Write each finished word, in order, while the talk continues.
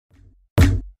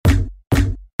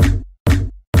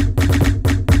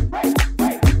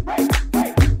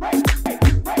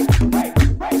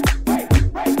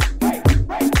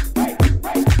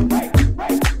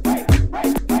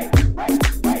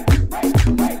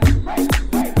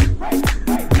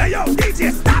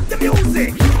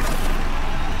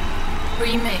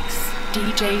Remix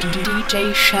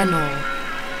DJ Channel.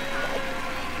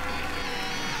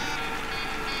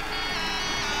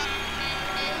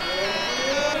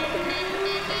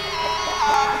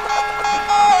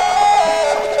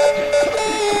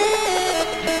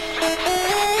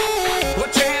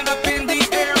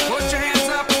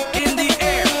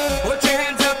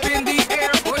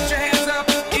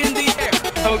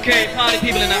 Okay, party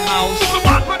people in the house.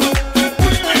 Everybody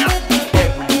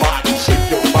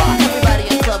shake your body. Everybody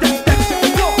in the club.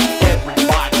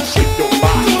 Everybody shake your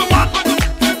body.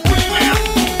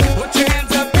 Put your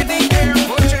hands up in the air.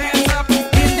 Put your hands up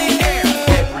in the air.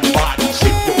 Everybody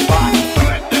shake your body.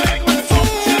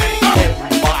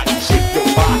 Everybody shake your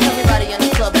body. Everybody in the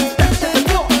club.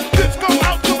 Let's go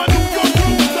out to my New York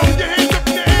roots. Throw your hands up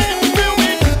in the air. Feel me?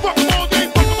 Fuck 'em all day,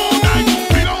 fuck 'em all night.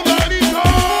 We don't love these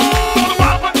hoes.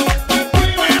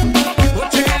 Put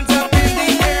your hands up in the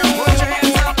air. Put your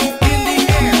hands up in the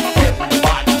air.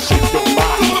 Everybody shake your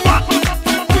body. Everybody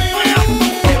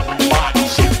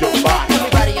shake your body.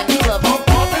 Everybody in the club.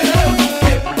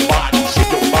 Everybody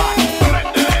shake your body.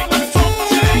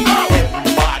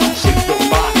 Everybody shake your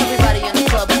body. Everybody in the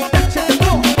club.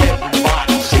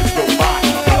 Everybody shake your body.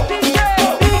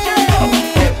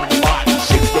 Everybody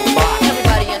shake your body.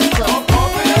 Everybody in the club.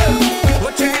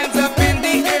 Put your hands up in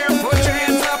the air. Put your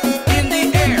hands up in the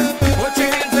air. Put your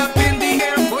hands up in the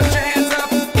air. Put your hands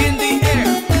up in the air.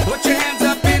 Put your hands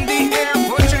up in the air.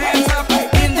 Put your hands up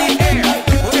in the air.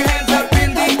 Put your hands up in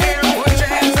the air. Put your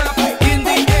hands up in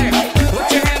the air. Put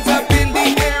your hands up in the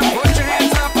air. Put your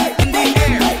hands up in the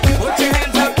air. Put your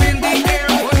hands up in the air.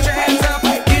 Put your hands up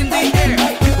in the air.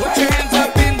 Put your hands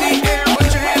up in the air.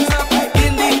 Put your hands up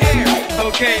in the air.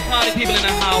 Okay, party people in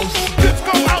the house. Let's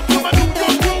go out to my New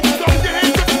York roots. Throw your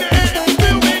hands up in the air.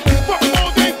 Feel me? Fuck 'em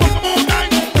all day, fuck 'em all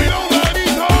night. We don't love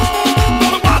these hoes.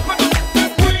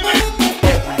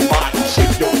 Everybody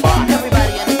shake your body.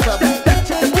 Everybody in the club.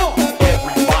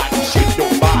 Everybody shake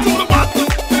your body. Everybody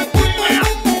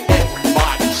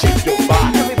shake your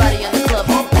body. Everybody in the club.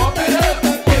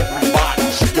 Everybody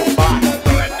shake your body.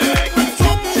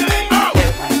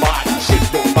 Everybody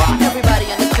shake your body. Everybody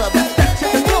in the club.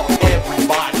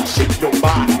 Everybody shake your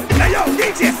body. Hey yo,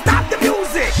 DJ, stop the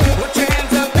music. Put your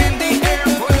hands up in the air.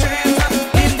 Put your hands up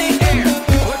in the air.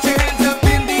 Put your hands up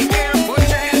in the air. Put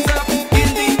your hands up in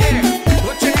the air.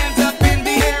 Put your hands up in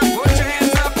the air. Put your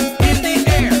hands up in the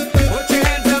air. Put your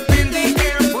hands up in the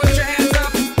air. Put your hands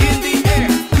up in the air.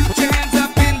 Put your hands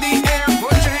up in the air.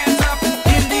 Put your hands up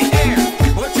in the air.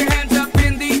 Put your hands up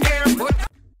in the air.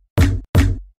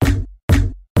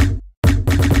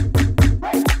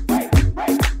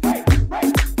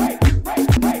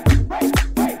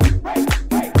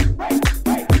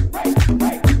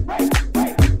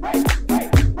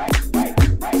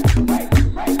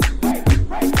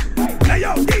 Hey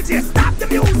yo, DJ, stop the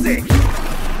music.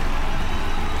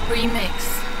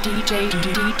 Remix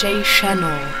DJ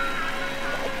Channel.